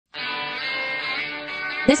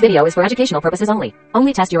This video is for educational purposes only.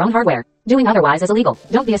 Only test your own hardware. Doing otherwise is illegal.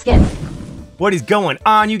 Don't be a skid. What is going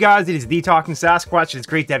on, you guys? It is the Talking Sasquatch, and it's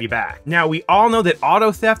great to have you back. Now, we all know that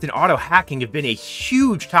auto theft and auto hacking have been a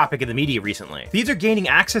huge topic in the media recently. These are gaining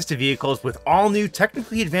access to vehicles with all new,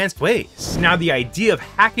 technically advanced ways. Now, the idea of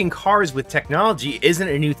hacking cars with technology isn't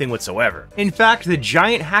a new thing whatsoever. In fact, the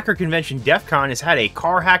giant hacker convention DEF CON has had a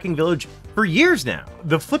car hacking village for years now.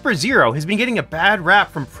 The Flipper Zero has been getting a bad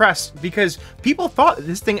rap from press because people thought that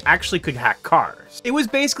this thing actually could hack cars. It was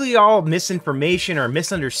basically all misinformation or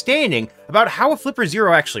misunderstanding about how a Flipper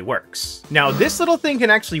Zero actually works. Now, this little thing can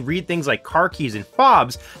actually read things like car keys and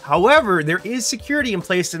fobs. However, there is security in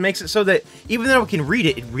place that makes it so that even though it can read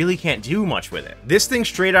it, it really can't do much with it. This thing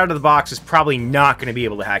straight out of the box is probably not going to be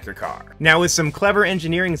able to hack your car. Now, with some clever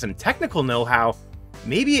engineering and some technical know-how,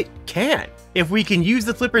 maybe it can. If we can use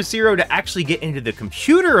the Flipper Zero to actually get into the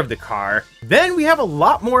computer of the car, then we have a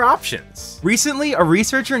lot more options. Recently, a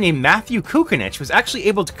researcher named Matthew KuKanich was actually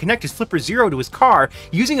able to connect his Flipper Zero to his car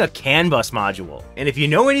using a CAN bus module. And if you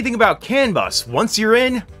know anything about CAN bus, once you're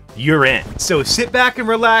in, you're in. So sit back and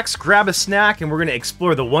relax, grab a snack, and we're gonna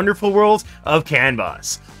explore the wonderful world of CAN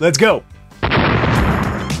bus. Let's go.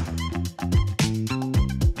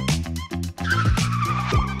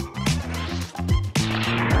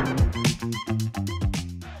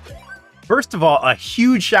 First of all, a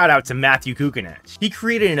huge shout out to Matthew KuKanich. He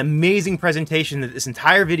created an amazing presentation that this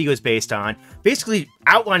entire video is based on, basically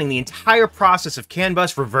outlining the entire process of CAN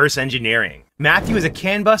bus reverse engineering. Matthew is a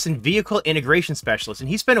CAN bus and vehicle integration specialist, and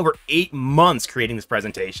he spent over 8 months creating this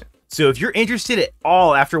presentation. So if you're interested at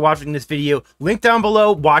all after watching this video, link down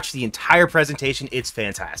below, watch the entire presentation, it's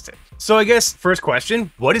fantastic. So I guess, first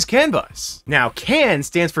question, what is CAN bus? Now, CAN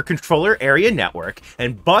stands for Controller Area Network,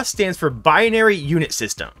 and bus stands for Binary Unit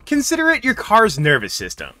System. Consider it your car's nervous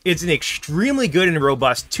system. It's an extremely good and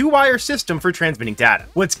robust 2-wire system for transmitting data.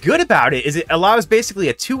 What's good about it is it allows basically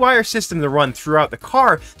a 2-wire system to run throughout the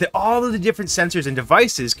car that all of the different sensors and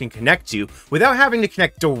devices can connect to without having to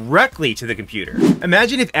connect directly to the computer.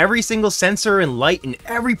 Imagine if every single sensor and light in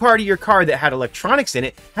every part of your car that had electronics in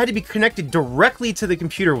it had to be connected directly to the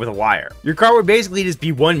computer with a wire. Your car would basically just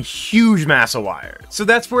be one huge mass of wires. So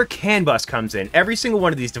that's where CAN bus comes in. Every single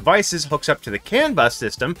one of these devices hooks up to the CAN bus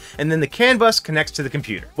system, and then the CAN bus connects to the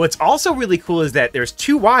computer. What's also really cool is that there's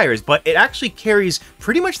 2 wires, but it actually carries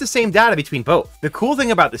pretty much the same data between both. The cool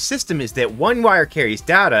thing about the system is that one wire carries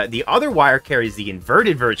data, the other wire carries the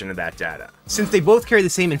inverted version of that data. Since they both carry the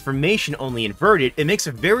same information, only inverted, it makes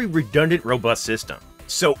a very redundant, robust system.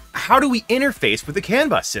 So how do we interface with the CAN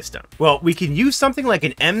bus system? Well, we can use something like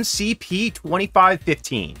an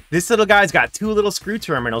MCP2515. This little guy's got 2 little screw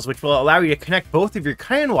terminals, which will allow you to connect both of your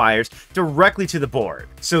CAN wires directly to the board.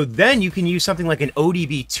 So then you can use something like an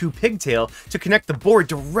ODB2 pigtail to connect the board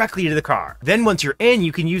directly to the car. Then once you're in,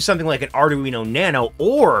 you can use something like an Arduino Nano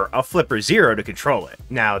or a Flipper Zero to control it.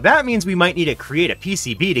 Now that means we might need to create a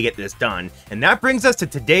PCB to get this done, and that brings us to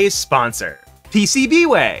today's sponsor,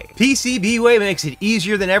 PCBWay. PCBWay makes it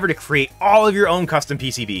easier than ever to create all of your own custom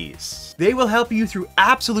PCBs. They will help you through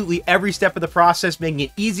absolutely every step of the process, making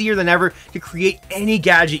it easier than ever to create any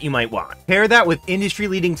gadget you might want. Pair that with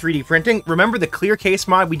industry-leading 3D printing. Remember the clear case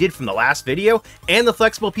mod we did from the last video and the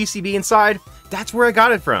flexible PCB inside? That's where I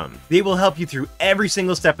got it from. They will help you through every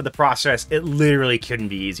single step of the process. It literally couldn't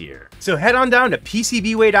be easier. So head on down to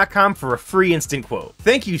PCBWay.com for a free instant quote.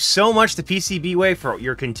 Thank you so much to PCBWay for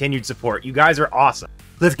your continued support. You guys are awesome.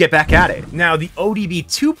 Let's get back at it. Now, the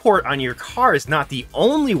ODB2 port on your car is not the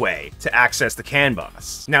only way to access the CAN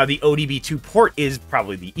bus. Now, the ODB2 port is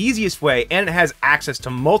probably the easiest way, and it has access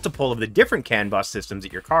to multiple of the different CAN bus systems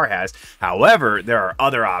that your car has. However, there are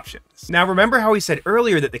other options. Now, remember how we said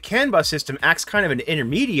earlier that the CAN bus system acts kind of an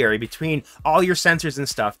intermediary between all your sensors and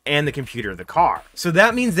stuff and the computer of the car. So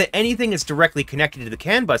that means that anything that's directly connected to the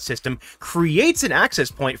CAN bus system creates an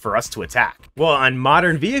access point for us to attack. Well, on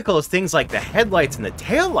modern vehicles, things like the headlights and the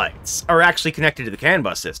taillights are actually connected to the CAN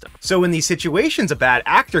bus system. So in these situations, a bad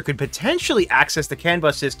actor could potentially access the CAN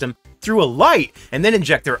bus system through a light and then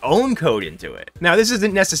inject their own code into it. Now, this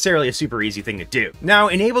isn't necessarily a super easy thing to do. Now,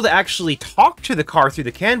 able to actually talk to the car through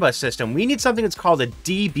the CAN bus system, we need something that's called a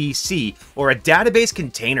DBC, or a database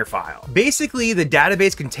container file. Basically, the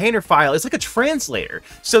database container file is like a translator,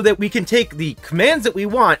 so that we can take the commands that we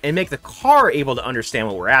want and make the car able to understand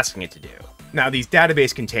what we're asking it to do. Now, these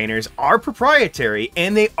database containers are proprietary,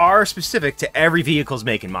 and they are specific to every vehicle's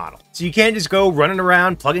make and model. So you can't just go running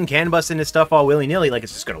around plugging CAN bus into stuff all willy-nilly like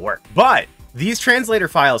it's just gonna work. But these translator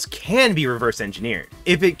files can be reverse engineered.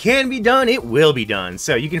 If it can be done, it will be done.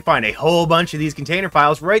 So you can find a whole bunch of these container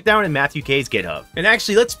files right down in Matthew K's GitHub. And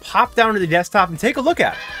actually, let's pop down to the desktop and take a look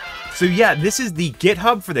at it. So yeah, this is the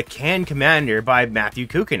GitHub for the CAN Comander by Matthew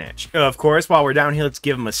KuKanich. Of course, while we're down here, let's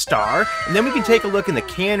give him a star, and then we can take a look in the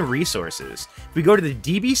CAN resources. If we go to the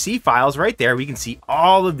DBC files right there, we can see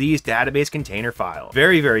all of these database container files.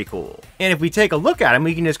 Very, very cool. And if we take a look at them,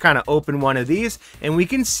 we can just kind of open one of these and we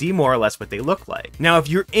can see more or less what they look like. Now, if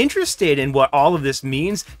you're interested in what all of this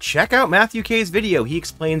means, check out Matthew K's video. He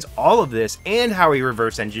explains all of this and how he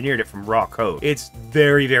reverse engineered it from raw code. It's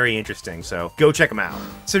very, very interesting, so go check him out.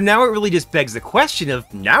 So now it really just begs the question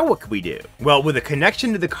of, now what can we do? Well, with a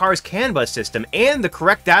connection to the car's CAN bus system and the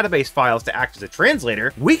correct database files to act as a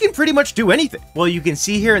translator, we can pretty much do anything. Well, you can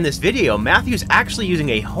see here in this video, Matthew's actually using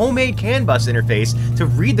a homemade CAN bus interface to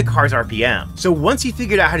read the car's RPM. So once he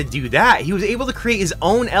figured out how to do that, he was able to create his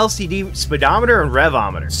own LCD speedometer and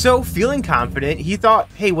revometer. So feeling confident, he thought,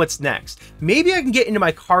 hey, what's next? Maybe I can get into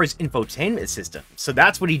my car's infotainment system. So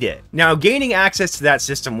that's what he did. Now, gaining access to that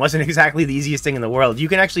system wasn't exactly the easiest thing in the world. You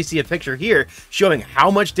can actually see a picture here showing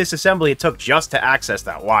how much disassembly it took just to access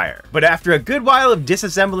that wire. But after a good while of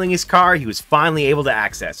disassembling his car, he was finally able to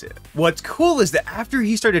access it. What's cool is that after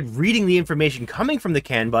he started reading the information coming from the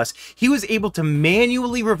CAN bus, he was able to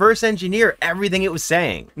manually reverse engineer everything it was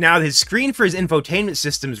saying. Now, his screen for his infotainment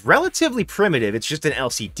system is relatively primitive. It's just an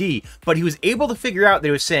LCD, but he was able to figure out that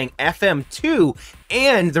it was saying FM2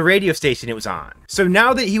 and the radio station it was on. So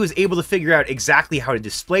now that he was able to figure out exactly how to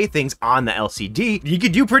display things on the LCD, he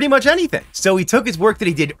could do pretty much anything. So he took his work that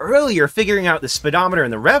he did earlier, figuring out the speedometer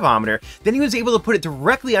and the revometer, then he was able to put it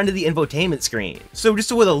directly onto the infotainment screen. So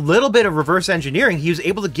just with a little bit of reverse engineering, he was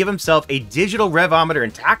able to give himself a digital revometer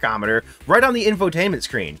and tachometer right on the infotainment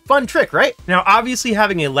screen. Fun trick, right? Now, obviously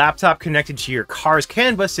having a laptop connected to your car's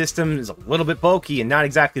CAN bus system is a little bit bulky and not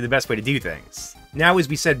exactly the best way to do things. Now, as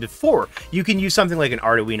we said before, you can use something like an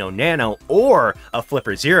Arduino Nano or a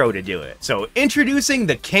Flipper Zero to do it. So introducing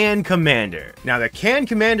the CAN Comander. Now, the CAN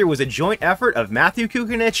Comander was a joint effort of Matthew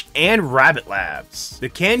KuKanich and Rabbit Labs. The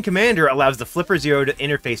CAN Comander allows the Flipper Zero to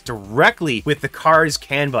interface directly with the car's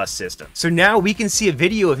CAN bus system. So now we can see a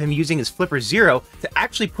video of him using his Flipper Zero to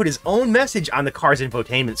actually put his own message on the car's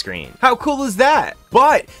infotainment screen. How cool is that?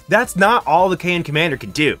 But that's not all the CAN Comander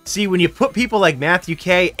can do. See, when you put people like Matthew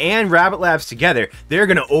K and Rabbit Labs together, they're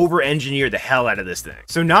going to over-engineer the hell out of this thing.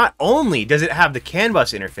 So not only does it have the CAN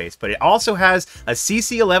bus interface, but it also has a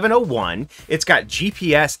CC1101, it's got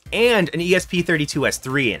GPS, and an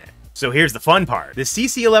ESP32S3 in it. So here's the fun part. The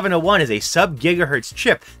CC1101 is a sub-gigahertz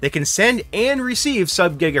chip that can send and receive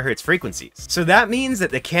sub-gigahertz frequencies. So that means that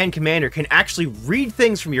the CAN Comander can actually read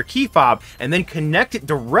things from your key fob and then connect it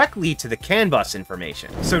directly to the CAN bus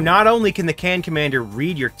information. So not only can the CAN Comander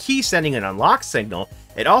read your key sending an unlock signal,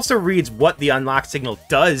 it also reads what the unlock signal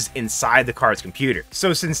does inside the car's computer.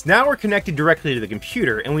 So since now we're connected directly to the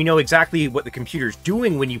computer and we know exactly what the computer's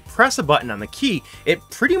doing when you press a button on the key, it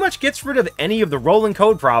pretty much gets rid of any of the rolling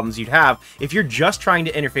code problems you'd have if you're just trying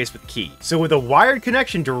to interface with the key. So with a wired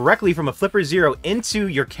connection directly from a Flipper Zero into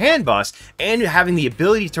your CAN bus and having the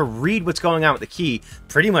ability to read what's going on with the key,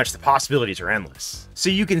 pretty much the possibilities are endless. So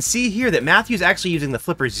you can see here that Matthew's actually using the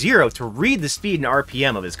Flipper Zero to read the speed and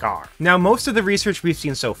RPM of his car. Now, most of the research we've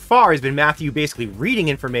seen so far has been Matthew basically reading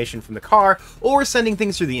information from the car or sending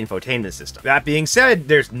things through the infotainment system. That being said,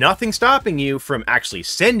 there's nothing stopping you from actually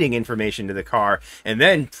sending information to the car, and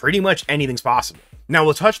then pretty much anything's possible. Now,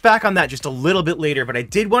 we'll touch back on that just a little bit later, but I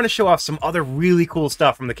did want to show off some other really cool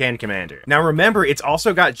stuff from the CAN Comander. Now, remember, it's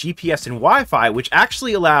also got GPS and Wi-Fi, which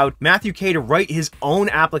actually allowed Matthew K to write his own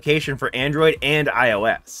application for Android and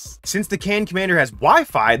iOS. Since the CAN Comander has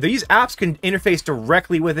Wi-Fi, these apps can interface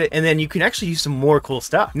directly with it, and then you can actually use some more cool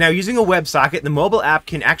stuff. Now, using a WebSocket, the mobile app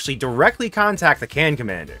can actually directly contact the CAN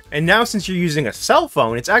Comander. And now, since you're using a cell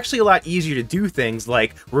phone, it's actually a lot easier to do things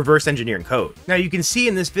like reverse engineering code. Now, you can see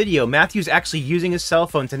in this video, Matthew's actually using his cell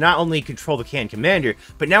phone to not only control the CAN Comander,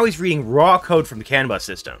 but now he's reading raw code from the CAN bus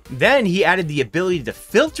system. Then he added the ability to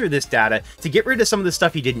filter this data to get rid of some of the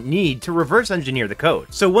stuff he didn't need to reverse engineer the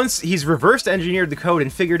code. So once he's reverse engineered the code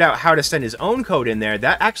and figured out how to send his own code in there,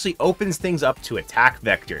 that actually opens things up to attack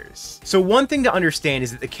vectors. So one thing to understand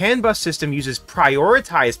is that the CAN bus system uses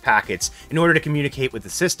prioritized packets in order to communicate with the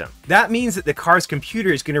system. That means that the car's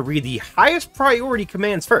computer is going to read the highest priority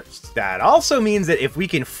commands first. That also means that if we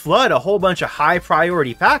can flood a whole bunch of high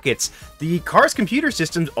priority packets, the car's computer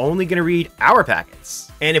system's only going to read our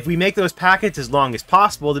packets. And if we make those packets as long as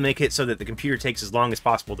possible to make it so that the computer takes as long as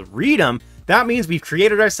possible to read them, That means we've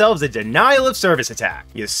created ourselves a denial of service attack.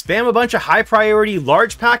 You spam a bunch of high priority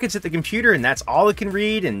large packets at the computer and that's all it can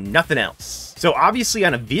read and nothing else. So obviously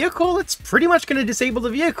on a vehicle, it's pretty much going to disable the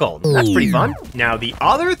vehicle. That's pretty fun. Now the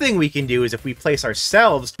other thing we can do is if we place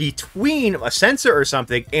ourselves between a sensor or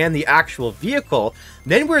something and the actual vehicle,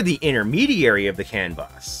 then we're the intermediary of the CAN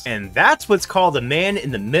bus. And that's what's called a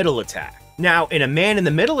man-in-the-middle attack. Now, in a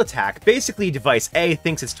man-in-the-middle attack, basically device A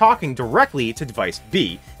thinks it's talking directly to device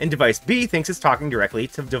B, and device B thinks it's talking directly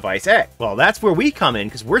to device A. Well, that's where we come in,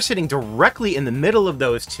 because we're sitting directly in the middle of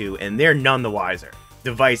those two, and they're none the wiser.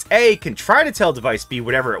 Device A can try to tell device B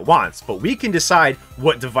whatever it wants, but we can decide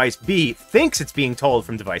what device B thinks it's being told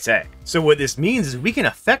from device A. So what this means is we can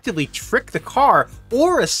effectively trick the car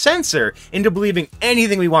or a sensor into believing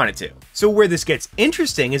anything we want it to. So where this gets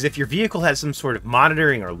interesting is if your vehicle has some sort of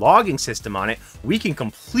monitoring or logging system on it, we can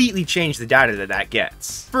completely change the data that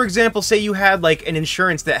gets. For example, say you had like an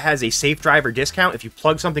insurance that has a safe driver discount if you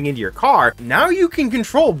plug something into your car, now you can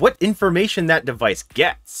control what information that device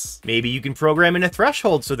gets. Maybe you can program in a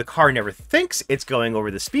threshold so the car never thinks it's going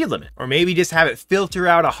over the speed limit, or maybe just have it filter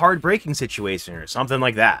out a hard braking situation or something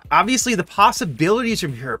like that. Obviously, the possibilities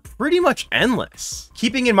from here are pretty much endless.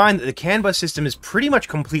 Keeping in mind that the CAN bus system is pretty much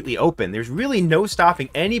completely open, there's really no stopping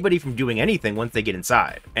anybody from doing anything once they get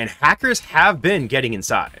inside. And hackers have been getting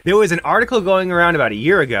inside. There was an article going around about a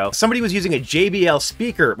year ago. Somebody was using a JBL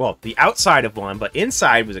speaker, well, the outside of one, but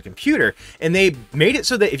inside was a computer, and they made it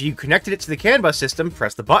so that if you connected it to the CAN bus system,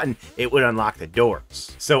 press the button, it would unlock the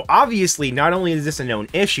doors. So obviously, not only is this a known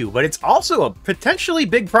issue, but it's also a potentially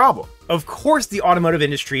big problem. Of course, the automotive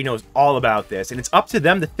industry knows all about this, and it's up to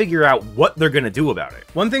them to figure out what they're going to do about it.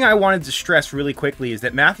 One thing I wanted to stress really quickly is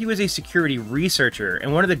that Matthew is a security researcher,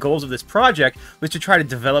 and one of the goals of this project was to try to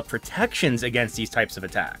develop protections against these types of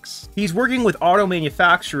attacks. He's working with auto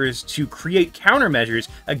manufacturers to create countermeasures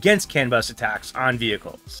against CAN bus attacks on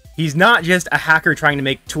vehicles. He's not just a hacker trying to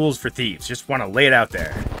make tools for thieves, just want to lay it out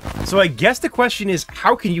there. So I guess the question is,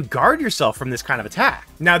 how can you guard yourself from this kind of attack?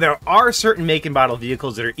 Now, there are certain make and model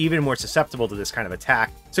vehicles that are even more susceptible to this kind of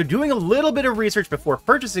attack, so doing a little bit of research before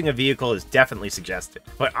purchasing a vehicle is definitely suggested.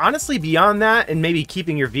 But honestly, beyond that, and maybe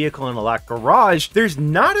keeping your vehicle in a locked garage, there's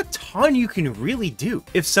not a ton you can really do.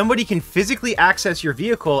 If somebody can physically access your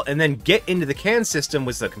vehicle and then get into the CAN system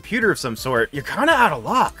with a computer of some sort, you're kind of out of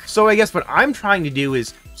luck. So I guess what I'm trying to do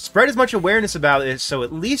is spread as much awareness about it so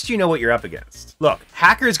at least you know what you're up against. Look,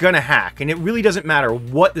 hackers gonna hack, and it really doesn't matter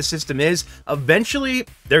what the system is, eventually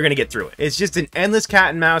they're gonna get through it. It's just an endless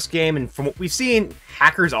cat and mouse game, and from what we've seen,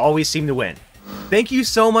 hackers always seem to win. Thank you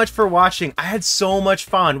so much for watching. I had so much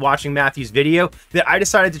fun watching Matthew's video that I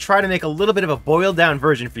decided to try to make a little bit of a boiled down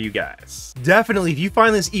version for you guys. Definitely, if you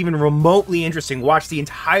find this even remotely interesting, watch the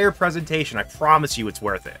entire presentation. I promise you it's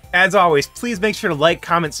worth it. As always, please make sure to like,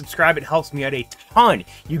 comment, subscribe. It helps me out a ton.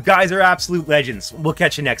 You guys are absolute legends. We'll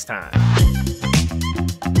catch you next time.